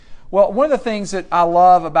Well, one of the things that I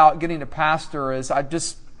love about getting to pastor is I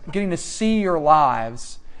just getting to see your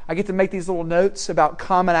lives. I get to make these little notes about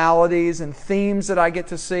commonalities and themes that I get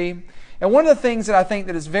to see. And one of the things that I think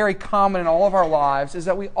that is very common in all of our lives is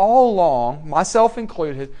that we all long, myself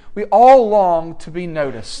included, we all long to be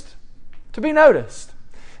noticed. To be noticed.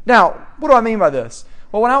 Now, what do I mean by this?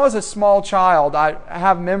 Well, when I was a small child, I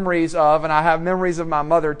have memories of my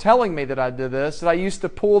mother telling me that I did this, that I used to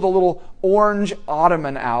pull the little orange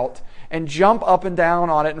ottoman out and jump up and down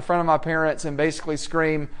on it in front of my parents and basically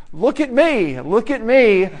scream, "Look at me, look at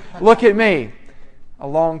me, look at me." I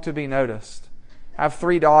long to be noticed. I have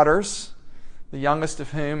 3 daughters, the youngest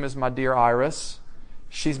of whom is my dear Iris.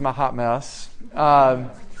 She's my hot mess.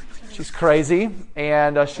 She's crazy,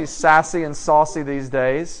 and she's sassy and saucy these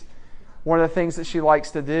days. One of the things that she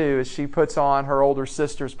likes to do is she puts on her older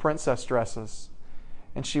sister's princess dresses.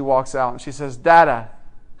 And she walks out and she says, "Dada,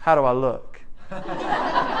 how do I look?"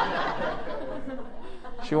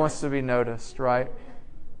 She wants to be noticed, right?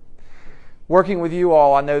 Working with you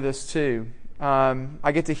all, I know this too.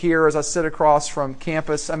 I get to hear as I sit across from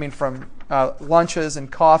lunches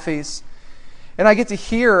and coffees, and I get to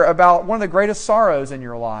hear about one of the greatest sorrows in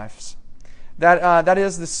your lives. That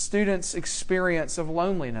is the student's experience of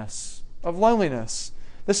loneliness.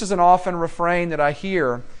 This is an often refrain that I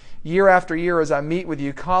hear year after year as I meet with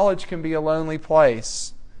you. College can be a lonely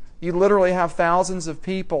place. You literally have thousands of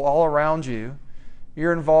people all around you.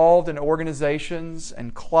 You're involved in organizations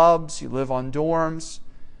and clubs. You live on dorms.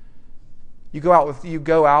 You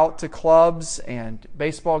go out to clubs and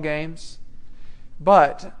baseball games.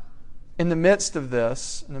 But in the midst of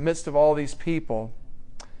this, in the midst of all these people,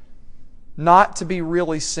 not to be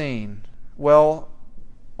really seen, well,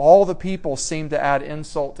 all the people seem to add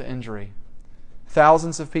insult to injury.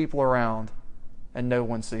 Thousands of people around, and no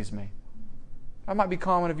one sees me. That might be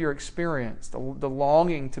common of your experience, the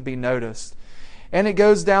longing to be noticed. And it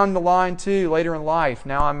goes down the line too later in life.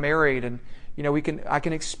 Now I'm married, and I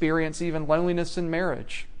can experience even loneliness in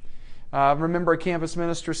marriage. I remember a campus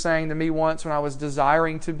minister saying to me once when I was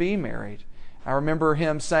desiring to be married. I remember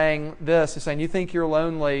him saying this. He's saying, "You think you're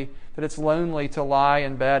lonely, that it's lonely to lie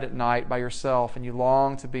in bed at night by yourself and you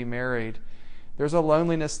long to be married. There's a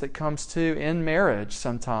loneliness that comes too in marriage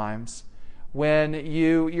sometimes when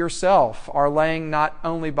you yourself are laying not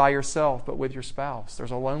only by yourself but with your spouse.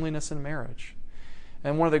 There's a loneliness in marriage."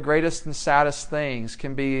 And one of the greatest and saddest things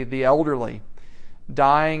can be the elderly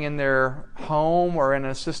dying in their home or in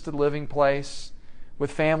an assisted living place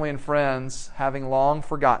with family and friends having long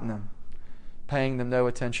forgotten them, paying them no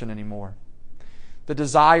attention anymore. The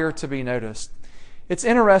desire to be noticed. It's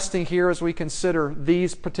interesting here as we consider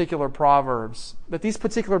these particular proverbs, that these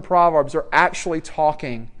particular proverbs are actually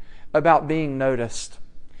talking about being noticed.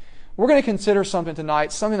 We're going to consider something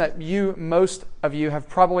tonight, something that most of you have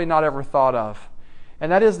probably not ever thought of, and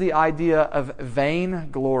that is the idea of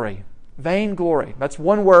vainglory. Vainglory. That's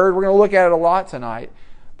one word. We're going to look at it a lot tonight.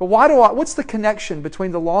 But what's the connection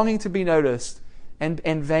between the longing to be noticed and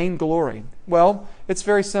vainglory? Well, it's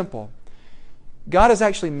very simple. God has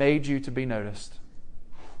actually made you to be noticed.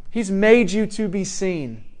 He's made you to be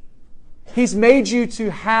seen. He's made you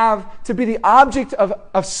to be the object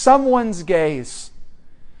of someone's gaze.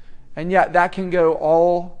 And yet that can go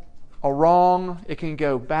all wrong. It can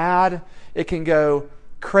go bad. It can go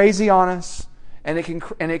crazy on us. And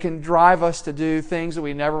it can drive us to do things that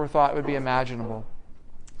we never thought would be imaginable.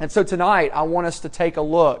 And so tonight I want us to take a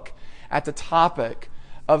look at the topic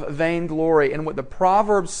of vainglory and what the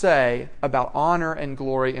Proverbs say about honor and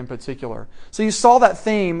glory in particular. So you saw that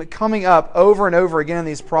theme coming up over and over again in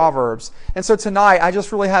these Proverbs. And so tonight I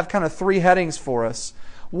just really have kind of 3 headings for us.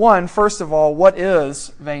 One, first of all, what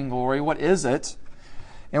is vainglory? What is it?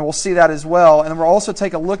 And we'll see that as well. And then we'll also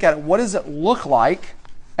take a look at it. What does it look like?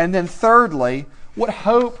 And then thirdly, what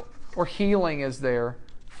hope or healing is there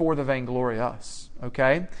for the vainglorious?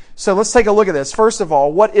 Okay? So let's take a look at this. First of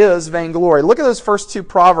all, what is vainglory? Look at those first 2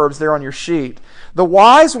 proverbs there on your sheet. The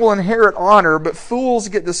wise will inherit honor, but fools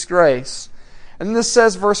get disgrace. And then this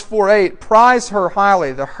says, verse 4:8, prize her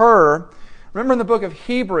highly. The her, remember in the book of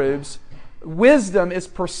Hebrews, wisdom is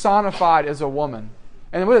personified as a woman.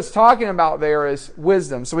 And what it's talking about there is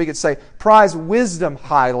wisdom. So we could say, prize wisdom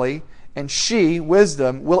highly, and she,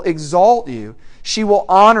 wisdom, will exalt you. She will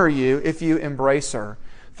honor you if you embrace her.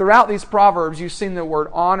 Throughout these Proverbs, you've seen the word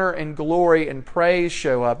honor and glory and praise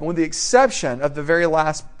show up. And with the exception of the very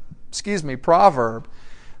last, proverb,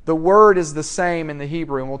 the word is the same in the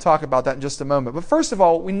Hebrew, and we'll talk about that in just a moment. But first of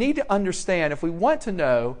all, we need to understand, if we want to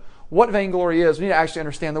know what vainglory is, we need to actually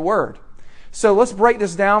understand the word. So let's break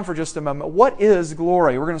this down for just a moment. What is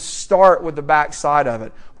glory? We're going to start with the back side of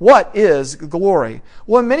it. What is glory?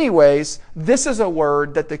 Well, in many ways, this is a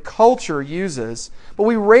word that the culture uses, but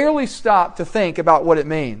we rarely stop to think about what it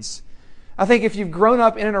means. I think if you've grown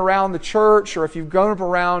up in and around the church, or if you've grown up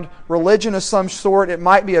around religion of some sort, it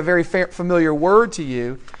might be a very familiar word to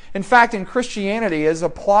you. In fact, in Christianity, it is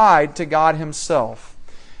applied to God Himself.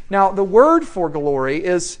 Now, the word for glory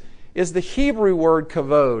is the Hebrew word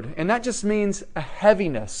kavod, and that just means a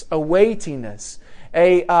heaviness, a weightiness,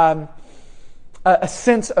 a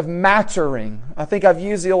sense of mattering. I think I've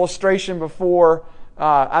used the illustration before.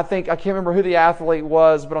 I can't remember who the athlete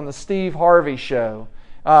was, but on the Steve Harvey show.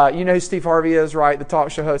 You know who Steve Harvey is, right? The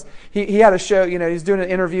talk show host. He had a show, he's doing an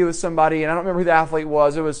interview with somebody, and I don't remember who the athlete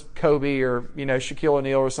was. It was Kobe or, Shaquille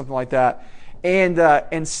O'Neal or something like that.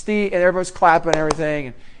 And Steve, and everybody's clapping and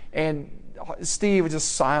everything, and Steve was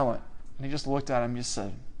just silent. And he just looked at him and just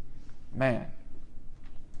said, "Man,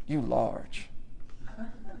 you large.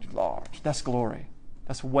 You're large." That's glory.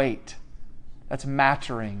 That's weight. That's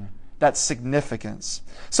mattering. That's significance.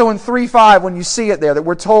 So in 3:5, when you see it there, that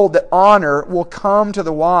we're told that honor will come to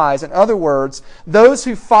the wise. In other words, those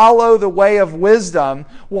who follow the way of wisdom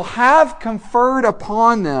will have conferred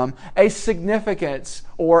upon them a significance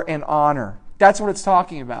or an honor. That's what it's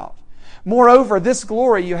talking about. Moreover, this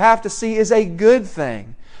glory, you have to see, is a good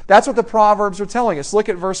thing. That's what the Proverbs are telling us. Look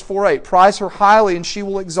at verse 4:8. Prize her highly and she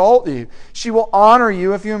will exalt you. She will honor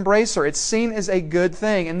you if you embrace her. It's seen as a good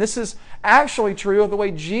thing. And this is actually true of the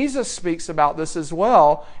way Jesus speaks about this as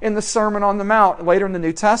well in the Sermon on the Mount later in the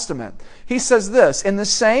New Testament. He says this, "In the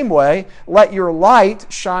same way, let your light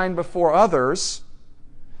shine before others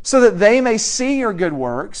so that they may see your good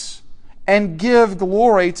works and give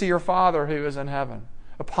glory to your Father who is in heaven."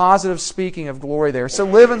 A positive speaking of glory there. So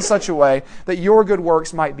live in such a way that your good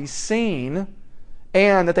works might be seen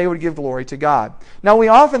and that they would give glory to God. Now, we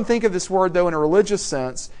often think of this word, though, in a religious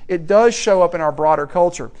sense. It does show up in our broader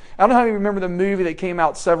culture. I don't know how you remember the movie that came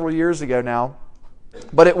out several years ago now,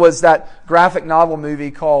 but it was that graphic novel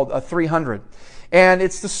movie called 300. And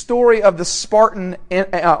it's the story of the Spartan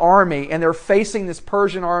army, and they're facing this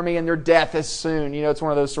Persian army, and their death is soon. It's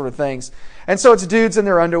one of those sort of things. And so it's dudes in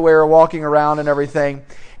their underwear walking around and everything.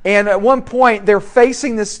 And at one point, they're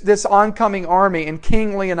facing this oncoming army, and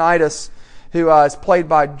King Leonidas, who is played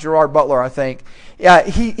by Gerard Butler, I think,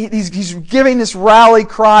 he's giving this rally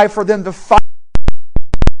cry for them to fight.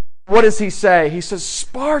 What does he say? He says,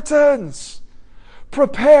 "Spartans,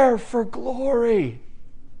 prepare for glory."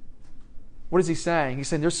 What is he saying? He's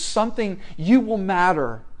saying there's something, you will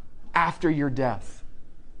matter after your death.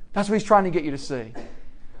 That's what he's trying to get you to see.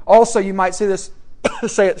 Also, you might see this,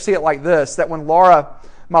 see it like this, that when Laura,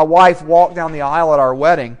 my wife, walked down the aisle at our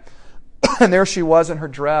wedding, and there she was in her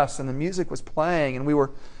dress, and the music was playing, and we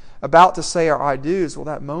were about to say our I do's, well,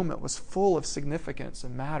 that moment was full of significance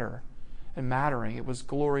and mattering. It was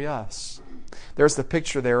glorious. There's the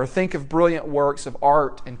picture there. Or think of brilliant works of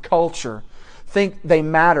art and culture. Think they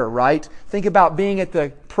matter, right? Think about being at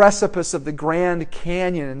the precipice of the Grand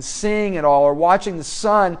Canyon and seeing it all, or watching the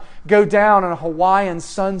sun go down on a Hawaiian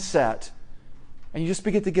sunset. And you just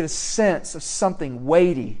begin to get a sense of something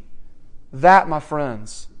weighty. That, my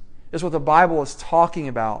friends, is what the Bible is talking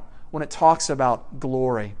about when it talks about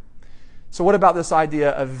glory. So what about this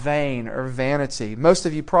idea of vain or vanity? Most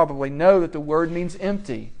of you probably know that the word means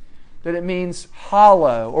empty, that it means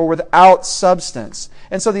hollow or without substance.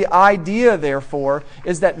 And so the idea, therefore,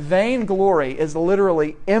 is that vain glory is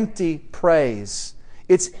literally empty praise.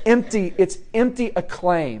 It's empty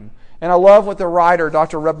acclaim. And I love what the writer,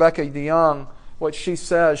 Dr. Rebecca DeYoung, what she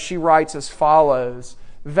says. She writes as follows: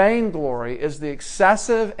 vainglory is the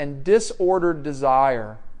excessive and disordered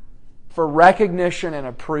desire for recognition and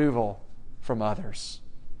approval from others.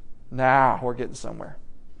 Now we're getting somewhere.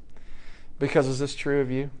 Because is this true of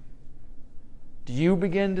you? Do you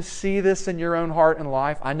begin to see this in your own heart and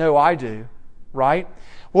life? I know I do, right?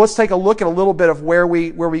 Well, let's take a look at a little bit of where we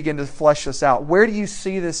begin to flesh this out. Where do you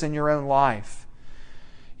see this in your own life?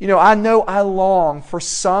 I know I long for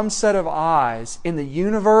some set of eyes in the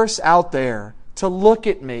universe out there to look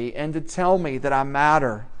at me and to tell me that I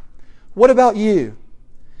matter. What about you?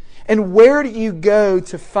 And where do you go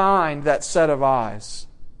to find that set of eyes?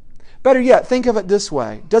 Better yet, think of it this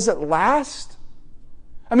way. Does it last?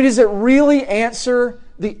 Does it really answer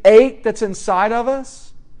the ache that's inside of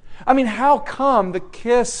us? How come the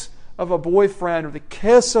kiss of a boyfriend or the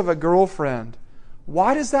kiss of a girlfriend,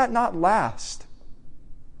 why does that not last?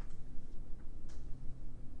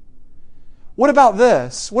 What about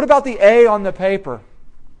this? What about the A on the paper?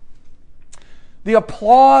 The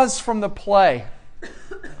applause from the play.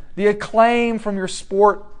 The acclaim from your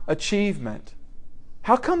sport achievement,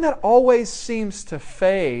 how come that always seems to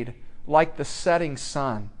fade like the setting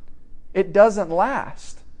sun? It doesn't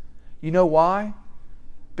last. You know why?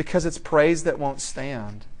 Because it's praise that won't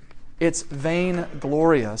stand. It's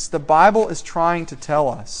vainglorious. The Bible is trying to tell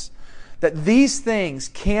us that these things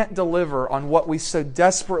can't deliver on what we so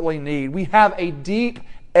desperately need. We have a deep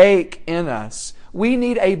ache in us. We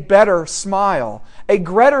need a better smile, a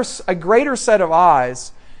greater set of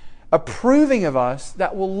eyes approving of us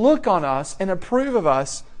that will look on us and approve of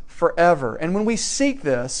us forever. And when we seek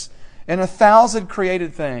this in 1,000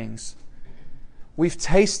 created things, we've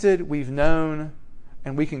tasted, we've known,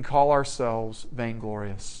 and we can call ourselves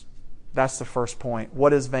vainglorious. That's the first point.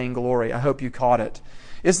 What is vainglory? I hope you caught it.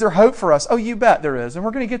 Is there hope for us? Oh, you bet there is. And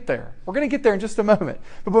we're going to get there. We're going to get there in just a moment.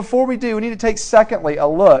 But before we do, we need to take, secondly, a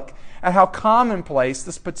look at how commonplace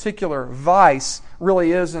this particular vice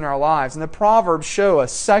really is in our lives. And the Proverbs show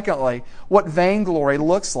us, secondly, what vainglory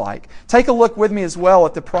looks like. Take a look with me as well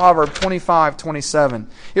at the Proverb 25:27.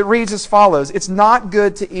 It reads as follows: "It's not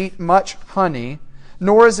good to eat much honey,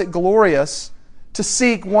 nor is it glorious to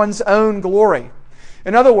seek one's own glory."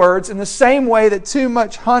 In other words, in the same way that too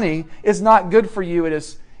much honey is not good for you, it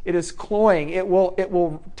is cloying. It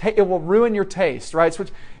will ruin your taste, right?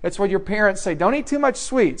 It's what your parents say. Don't eat too much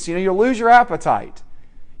sweets. You'll lose your appetite.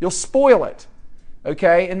 You'll spoil it.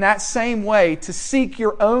 Okay? In that same way, to seek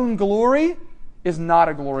your own glory is not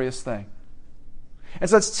a glorious thing. And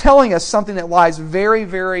so it's telling us something that lies very,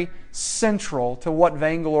 very central to what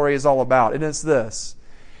vainglory is all about. And it's this.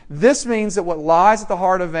 This means that what lies at the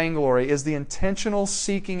heart of vainglory is the intentional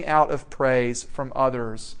seeking out of praise from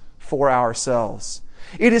others for ourselves.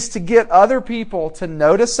 It is to get other people to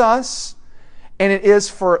notice us, and it is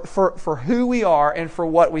for who we are and for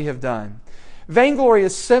what we have done. Vainglory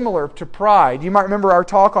is similar to pride. You might remember our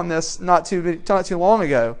talk on this not too long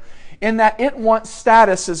ago, in that it wants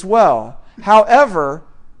status as well. However,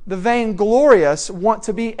 the vainglorious want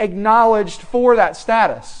to be acknowledged for that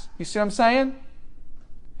status. You see what I'm saying?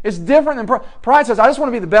 It's different than pride. Pride says, I just want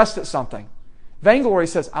to be the best at something. Vainglory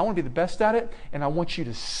says, I want to be the best at it, and I want you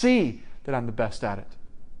to see that I'm the best at it.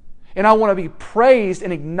 And I want to be praised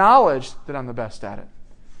and acknowledged that I'm the best at it.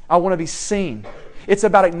 I want to be seen. It's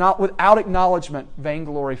about without acknowledgement,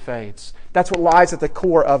 vainglory fades. That's what lies at the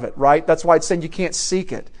core of it, right? That's why it's saying you can't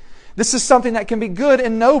seek it. This is something that can be good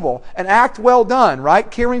and noble, an act well done, right?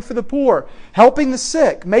 Caring for the poor, helping the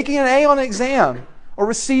sick, making an A on an exam, or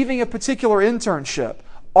receiving a particular internship.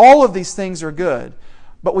 All of these things are good.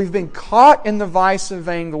 But we've been caught in the vice of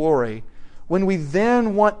vainglory when we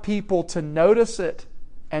then want people to notice it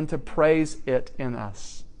and to praise it in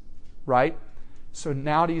us. Right? So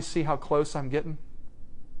now do you see how close I'm getting?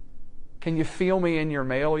 Can you feel me in your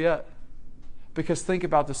mail yet? Because think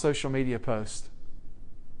about the social media post.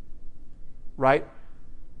 Right?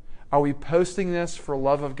 Are we posting this for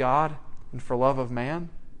love of God and for love of man?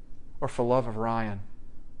 Or for love of Ryan?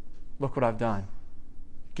 Look what I've done.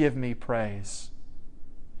 Give me praise.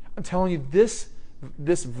 I'm telling you, this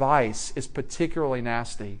vice is particularly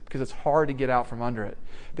nasty because it's hard to get out from under it.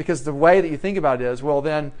 Because the way that you think about it is, well,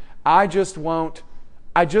 then I just won't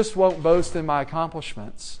boast in my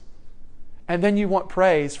accomplishments. And then you want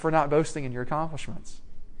praise for not boasting in your accomplishments.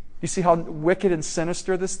 You see how wicked and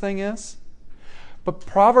sinister this thing is? But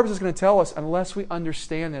Proverbs is going to tell us, unless we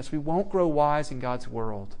understand this, we won't grow wise in God's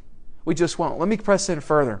world. We just won't. Let me press in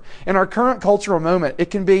further. In our current cultural moment, it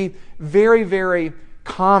can be very, very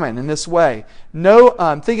common in this way.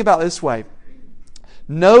 Think about it this way.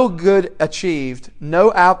 No good achieved,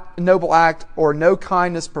 no noble act, or no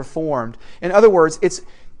kindness performed. In other words,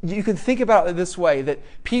 you can think about it this way, that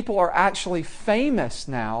people are actually famous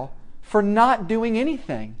now for not doing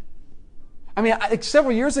anything. I mean,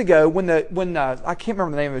 several years ago, when I can't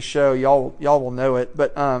remember the name of the show, y'all will know it,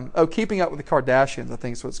 but Keeping Up with the Kardashians, I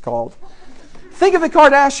think is what it's called. Think of the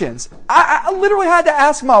Kardashians. I literally had to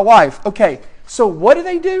ask my wife, okay, so what do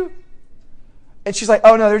they do? And she's like,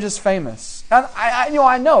 oh no, they're just famous. And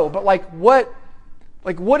I know, but what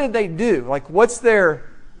did they do?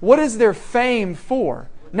 What is their fame for?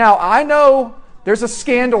 Now I know there's a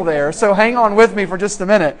scandal there, so hang on with me for just a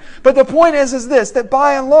minute. But the point is this, that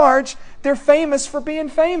by and large, they're famous for being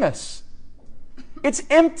famous. It's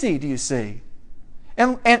empty, do you see?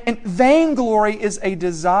 And vainglory is a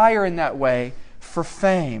desire in that way for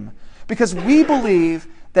fame. Because we believe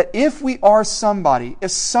that if we are somebody, if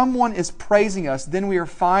someone is praising us, then we are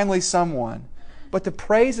finally someone. But the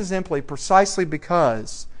praise is precisely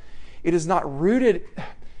because it is not rooted,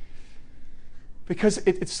 because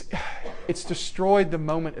it's destroyed the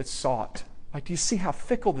moment it's sought. Do you see how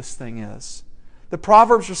fickle this thing is? The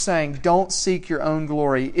Proverbs are saying, don't seek your own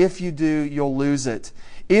glory. If you do, you'll lose it.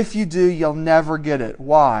 If you do, you'll never get it.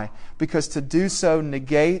 Why? Because to do so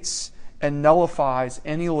negates and nullifies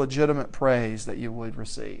any legitimate praise that you would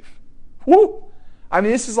receive. Woo! I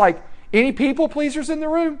mean, this is like, any people pleasers in the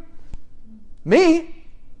room? Me?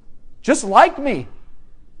 Just like me.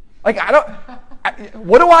 Like,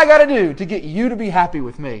 what do I got to do to get you to be happy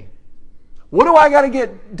with me? What do I got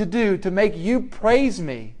to do to make you praise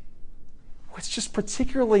me? It's just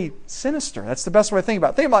particularly sinister. That's the best way to think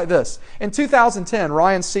about it. Think about this. In 2010,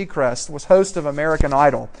 Ryan Seacrest was host of American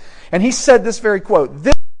Idol. And he said this very quote,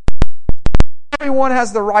 "Everyone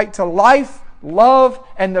has the right to life, love,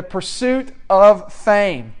 and the pursuit of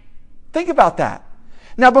fame." Think about that.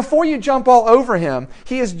 Now, before you jump all over him,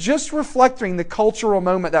 he is just reflecting the cultural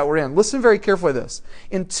moment that we're in. Listen very carefully to this.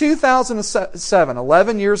 In 2007,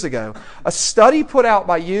 11 years ago, a study put out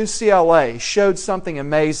by UCLA showed something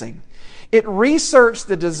amazing. It researched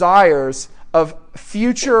the desires of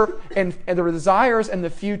future and the desires and the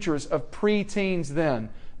futures of preteens then.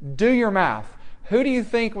 Do your math. Who do you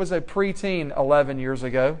think was a preteen 11 years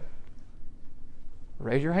ago?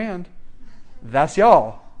 Raise your hand. That's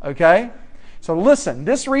y'all, okay? So listen,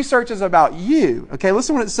 this research is about you. Okay,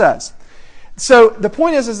 listen what it says. So the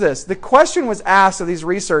point is this. The question was asked of these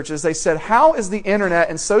researchers. They said, how is the internet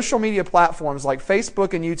and social media platforms like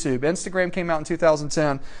Facebook and YouTube, Instagram came out in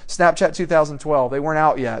 2010, Snapchat 2012, they weren't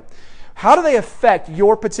out yet. How do they affect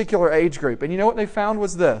your particular age group? And you know what they found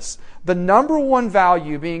was this. The number one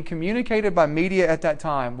value being communicated by media at that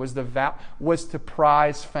time was to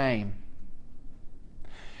prize fame.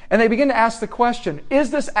 And they begin to ask the question,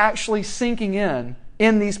 is this actually sinking in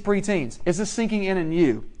these preteens? Is this sinking in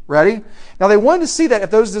you? Ready? Now they wanted to see that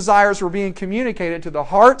if those desires were being communicated to the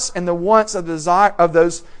hearts and the wants of those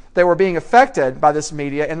that were being affected by this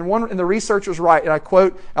media. And the researchers write, and I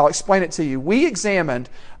quote, I'll explain it to you. We examined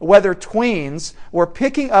whether tweens were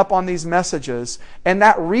picking up on these messages, and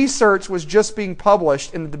that research was just being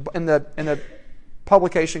published in the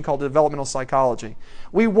publication called Developmental Psychology.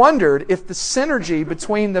 We wondered if the synergy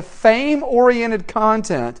between the fame-oriented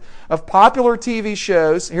content of popular TV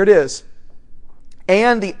shows, here it is,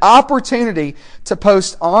 and the opportunity to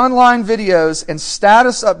post online videos and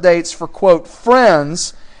status updates for, quote,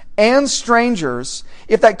 friends and strangers,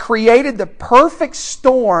 if that created the perfect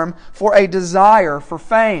storm for a desire for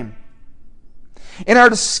fame. In our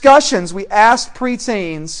discussions, we asked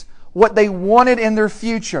preteens what they wanted in their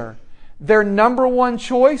future. Their number one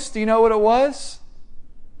choice, do you know what it was?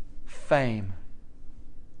 Fame.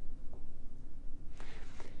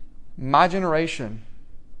 My generation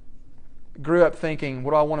grew up thinking,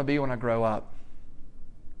 what do I want to be when I grow up?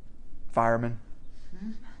 Fireman,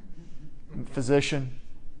 physician,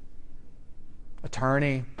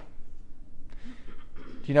 attorney.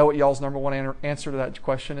 Do you know what y'all's number one answer to that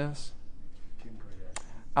question is?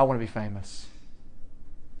 I want to be famous.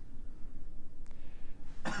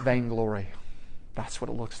 Vainglory. That's what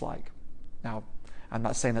it looks like. Now, I'm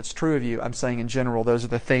not saying that's true of you. I'm saying in general, those are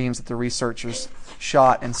the themes that the researchers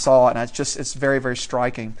shot and saw, and it's very, very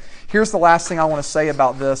striking. Here's the last thing I want to say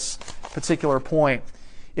about this particular point.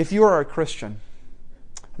 If you are a Christian,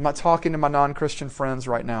 I'm not talking to my non-Christian friends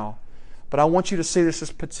right now, but I want you to see this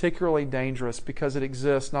as particularly dangerous because it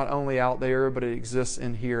exists not only out there, but it exists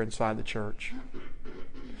in here inside the church.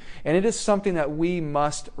 And it is something that we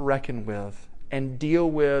must reckon with and deal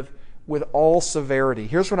with all severity.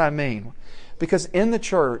 Here's what I mean. Because in the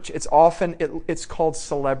church, it's called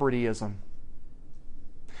celebrityism.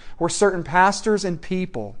 Where certain pastors and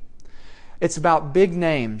people, it's about big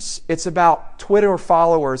names, it's about Twitter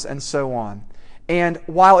followers and so on. And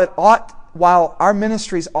while our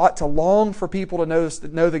ministries ought to long for people to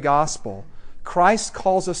know the gospel, Christ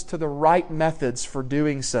calls us to the right methods for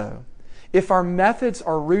doing so. If our methods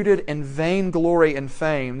are rooted in vainglory and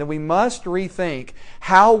fame, then we must rethink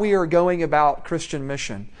how we are going about Christian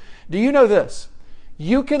mission. Do you know this?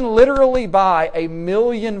 You can literally buy 1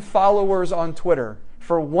 million followers on Twitter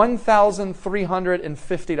for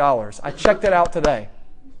 $1,350. I checked it out today.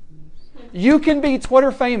 You can be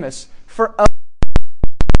Twitter famous for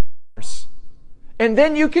 $1,000. And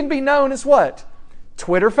then you can be known as what?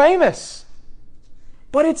 Twitter famous.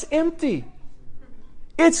 But it's empty.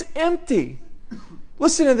 It's empty.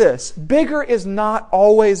 Listen to this. Bigger is not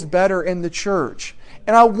always better in the church.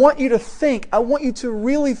 And I want you to think, I want you to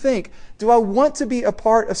really think, do I want to be a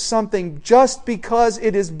part of something just because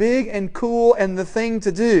it is big and cool and the thing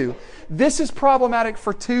to do? This is problematic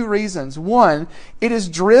for two reasons. One, it is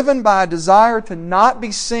driven by a desire to not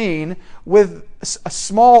be seen with a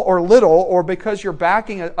small or little, or because you're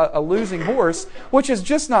backing a losing horse, which is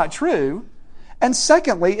just not true. And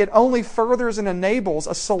secondly, it only furthers and enables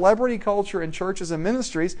a celebrity culture in churches and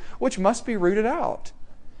ministries which must be rooted out.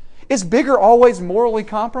 Is bigger always morally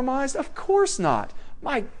compromised? Of course not.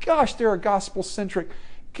 My gosh, there are gospel-centric,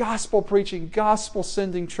 gospel-preaching,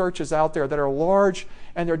 gospel-sending churches out there that are large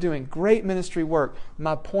and they're doing great ministry work.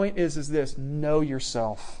 My point is this: know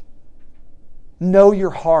yourself. Know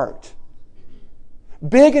your heart.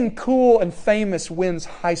 Big and cool and famous wins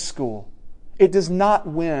high school. It does not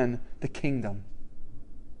win the kingdom.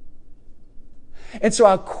 And so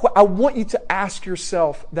I want you to ask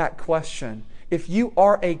yourself that question. If you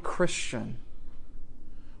are a Christian,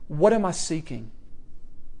 what am I seeking?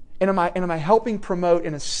 And am I helping promote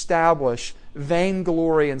and establish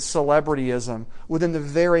vainglory and celebrityism within the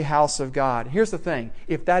very house of God? Here's the thing.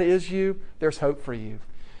 If that is you, there's hope for you.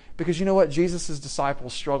 Because you know what? Jesus'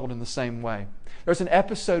 disciples struggled in the same way. There's an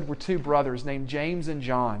episode where two brothers named James and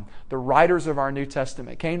John, the writers of our New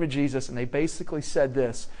Testament, came to Jesus and they basically said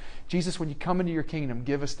this: Jesus, when you come into your kingdom,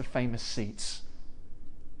 give us the famous seats.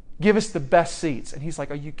 Give us the best seats. And he's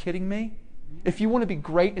like, are you kidding me? If you want to be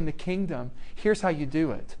great in the kingdom, here's how you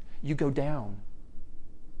do it. You go down.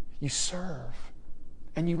 You serve.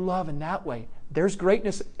 And you love in that way. There's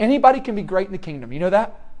greatness. Anybody can be great in the kingdom. You know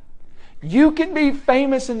that? You can be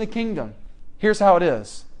famous in the kingdom. Here's how it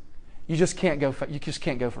is. You just can't go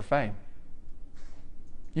for fame.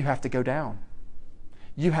 You have to go down.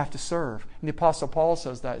 You have to serve. And the Apostle Paul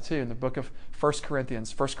says that too in the book of 1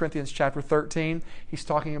 Corinthians. 1 Corinthians chapter 13, he's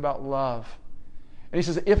talking about love. And he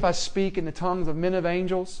says, if I speak in the tongues of men of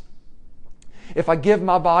angels, if I give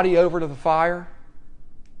my body over to the fire,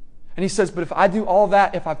 and he says, but if I do all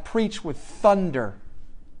that, if I preach with thunder,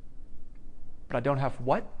 but I don't have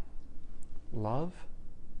what? Love?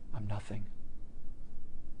 I'm nothing.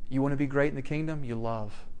 You want to be great in the kingdom? You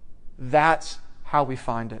love. That's how we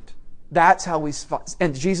find it. That's how we find.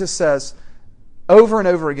 And Jesus says over and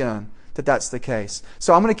over again that that's the case.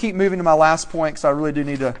 So I'm going to keep moving to my last point because I really do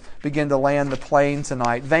need to begin to land the plane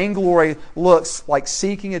tonight. Vainglory looks like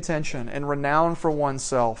seeking attention and renown for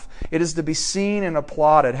oneself. It is to be seen and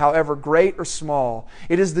applauded, however great or small.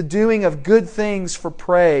 It is the doing of good things for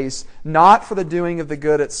praise, not for the doing of the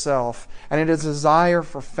good itself. And it is a desire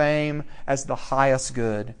for fame as the highest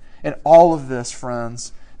good. And all of this,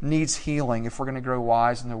 friends, needs healing if we're going to grow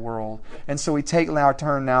wise in the world. And so we take our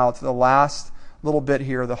turn now to the last little bit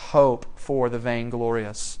here, the hope for the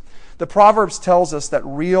vainglorious. The Proverbs tells us that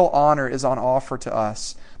real honor is on offer to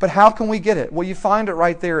us. But how can we get it? Well, you find it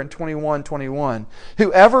right there in 21:21.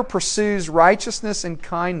 Whoever pursues righteousness and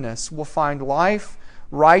kindness will find life,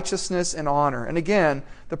 righteousness, and honor. And again,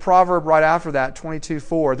 the proverb right after that,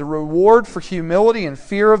 22:4. The reward for humility and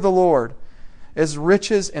fear of the Lord is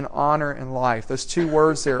riches and honor and life. Those two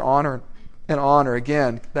words there, honor and honor.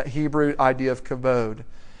 Again, that Hebrew idea of kavod.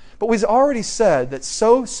 But we've already said that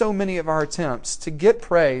so many of our attempts to get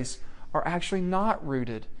praise are actually not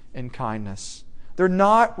rooted in kindness. They're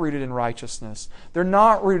not rooted in righteousness. They're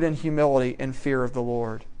not rooted in humility and fear of the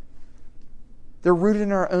Lord. They're rooted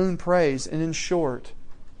in our own praise. And in short,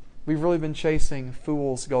 we've really been chasing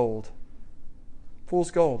fool's gold.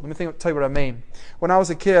 Fool's gold. Let me tell you what I mean. When I was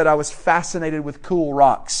a kid, I was fascinated with cool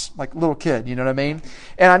rocks, like a little kid, you know what I mean?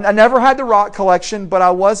 And I never had the rock collection, but I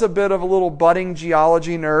was a bit of a little budding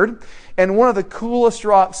geology nerd. And one of the coolest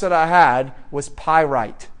rocks that I had was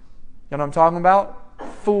pyrite. You know what I'm talking about?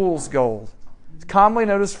 Fool's gold. It's commonly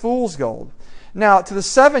known as fool's gold. Now, to the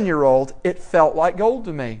 7-year-old, it felt like gold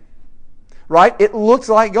to me. Right? It looked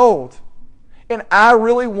like gold. And I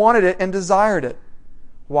really wanted it and desired it.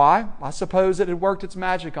 Why? I suppose it had worked its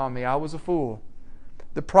magic on me. I was a fool.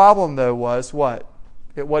 The problem, though, was what?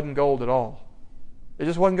 It wasn't gold at all. It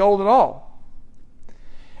just wasn't gold at all.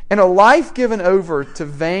 And a life given over to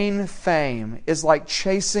vain fame is like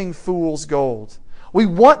chasing fool's gold. We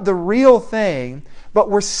want the real thing, but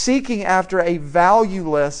we're seeking after a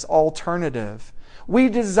valueless alternative. We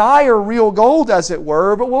desire real gold, as it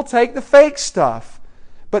were, but we'll take the fake stuff.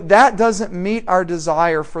 But that doesn't meet our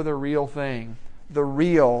desire for the real thing. The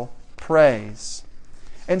real praise.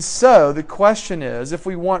 And so the question is, if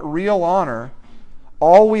we want real honor,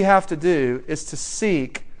 all we have to do is to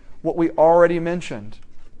seek what we already mentioned.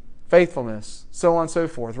 Faithfulness, so on and so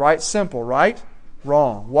forth. Right? Simple, right?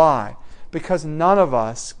 Wrong. Why? Because none of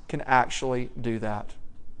us can actually do that.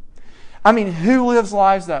 I mean, who lives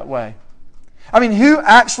lives that way? I mean, who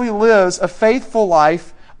actually lives a faithful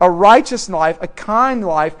life, a righteous life, a kind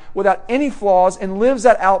life without any flaws and lives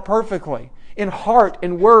that out perfectly? In heart,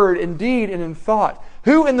 in word, in deed, and in thought.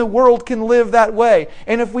 Who in the world can live that way?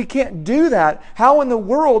 And if we can't do that, how in the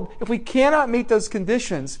world, if we cannot meet those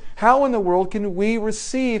conditions, how in the world can we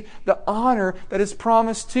receive the honor that is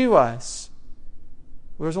promised to us?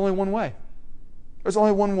 Well, there's only one way. There's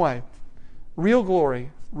only one way. Real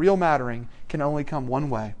glory, real mattering can only come one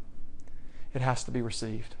way. it has to be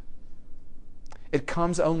received. It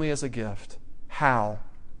comes only as a gift. How?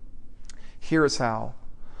 Here is how.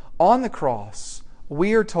 On the cross,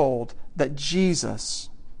 we are told that Jesus,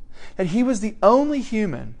 that He was the only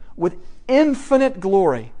human with infinite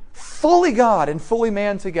glory, fully God and fully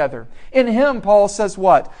man together. In Him, Paul says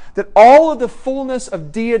what? That all of the fullness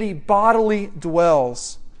of deity bodily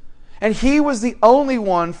dwells. And He was the only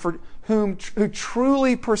one who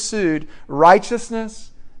truly pursued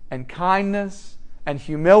righteousness and kindness and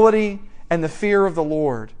humility and the fear of the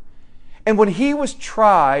Lord. And when He was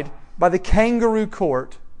tried by the kangaroo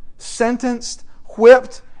court, sentenced,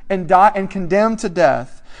 whipped, and condemned to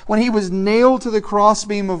death, when He was nailed to the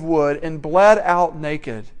crossbeam of wood and bled out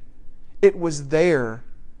naked, it was there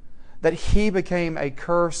that He became a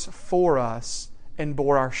curse for us and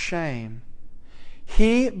bore our shame.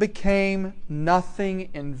 He became nothing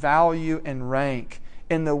in value and rank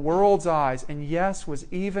in the world's eyes, and yes, was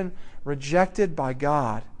even rejected by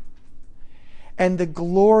God. And the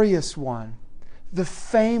glorious one, the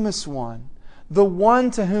famous one, the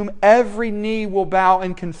one to whom every knee will bow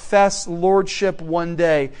and confess lordship one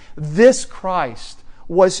day, this Christ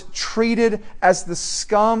was treated as the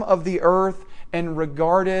scum of the earth and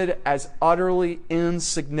regarded as utterly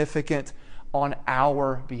insignificant on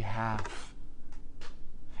our behalf.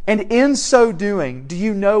 And in so doing, do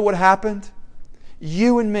you know what happened?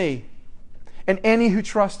 You and me, and any who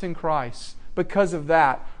trust in Christ, because of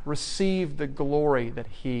that, receive the glory that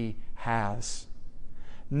He has.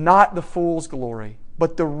 Not the fool's glory,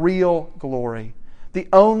 but the real glory. The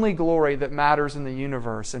only glory that matters in the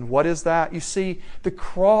universe. And what is that? You see, the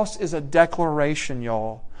cross is a declaration,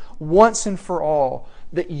 y'all, once and for all,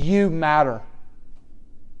 that you matter.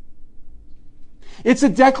 It's a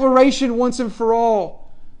declaration once and for all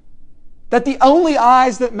that the only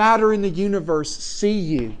eyes that matter in the universe see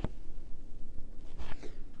you.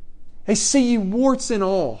 They see you warts and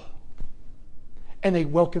all, and they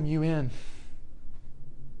welcome you in.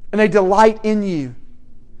 And they delight in you.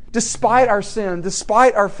 Despite our sin,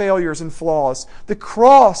 despite our failures and flaws,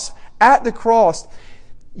 at the cross,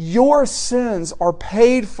 your sins are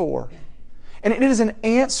paid for. And it is an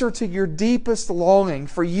answer to your deepest longing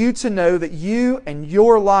for you to know that you and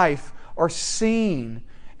your life are seen,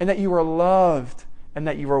 and that you are loved, and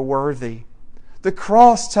that you are worthy. The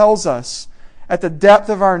cross tells us about the depth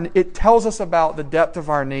of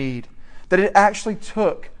our need, that it actually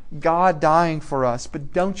took God dying for us.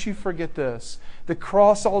 But don't you forget this. The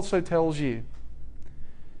cross also tells you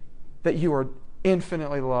that you are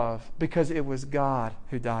infinitely loved because it was God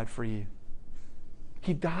who died for you.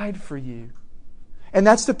 He died for you. And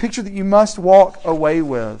that's the picture that you must walk away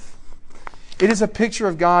with. It is a picture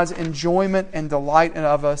of God's enjoyment and delight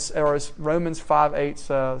of us, or as Romans 5:8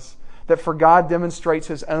 says, that for God demonstrates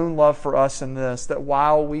His own love for us in this, that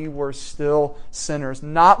while we were still sinners,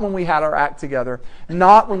 not when we had our act together,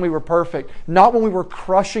 not when we were perfect, not when we were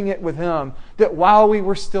crushing it with Him, that while we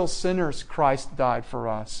were still sinners, Christ died for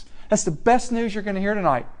us. That's the best news you're going to hear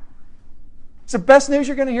tonight. It's the best news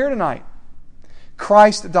you're going to hear tonight.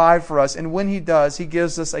 Christ died for us, and when He does, He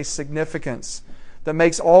gives us a significance that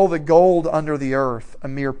makes all the gold under the earth a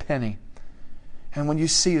mere penny. And when you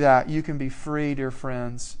see that, you can be free, dear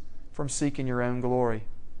friends, from seeking your own glory,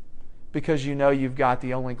 because you know you've got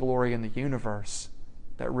the only glory in the universe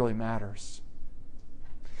that really matters.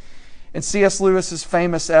 In C.S. Lewis's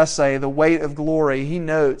famous essay, The Weight of Glory, he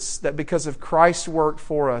notes that because of Christ's work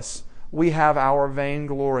for us, we have our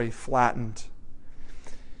vainglory flattened.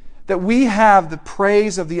 That we have the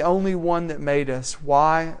praise of the only one that made us.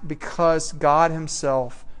 Why? Because God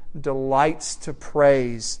Himself delights to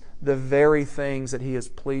praise the very things that He is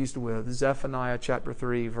pleased with. Zephaniah chapter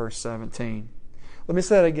 3, verse 17. Let me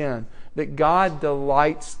say that again. That God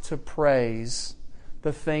delights to praise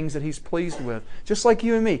the things that He's pleased with. Just like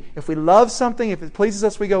you and me. If we love something, if it pleases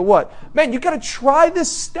us, we go, what? Man, you've got to try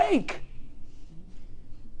this steak.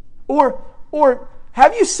 Or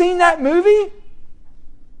have you seen that movie?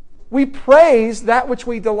 We praise that which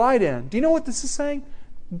we delight in. Do you know what this is saying?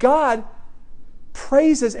 God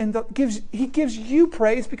praises and He gives you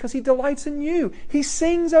praise because He delights in you. He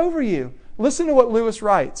sings over you. Listen to what Lewis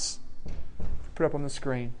writes. Put it up on the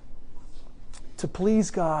screen. To please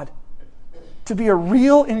God, to be a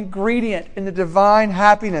real ingredient in the divine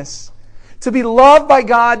happiness, to be loved by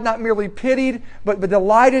God, not merely pitied, but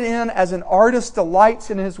delighted in as an artist delights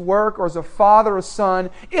in his work, or as a father a son,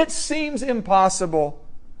 it seems impossible.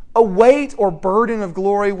 A weight or burden of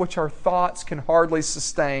glory which our thoughts can hardly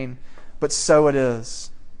sustain. But so it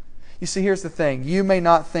is. You see, here's the thing. You may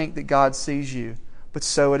not think that God sees you, but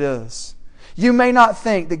so it is. You may not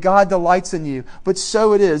think that God delights in you, but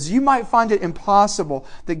so it is. You might find it impossible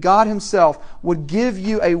that God Himself would give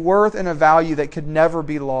you a worth and a value that could never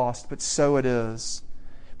be lost, but so it is.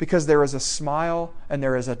 Because there is a smile, and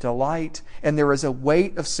there is a delight, and there is a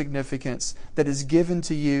weight of significance that is given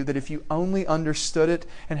to you that if you only understood it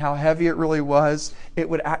and how heavy it really was, it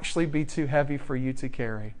would actually be too heavy for you to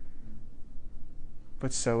carry.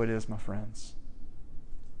 But so it is, my friends.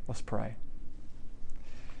 Let's pray.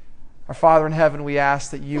 Our Father in heaven, we ask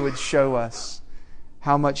that you would show us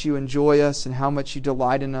how much you enjoy us and how much you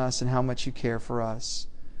delight in us and how much you care for us.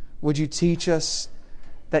 Would you teach us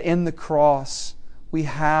that in the cross we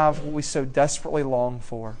have what we so desperately long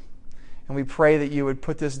for. And we pray that you would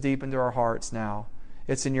put this deep into our hearts now.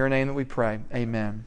 It's in your name that we pray. Amen.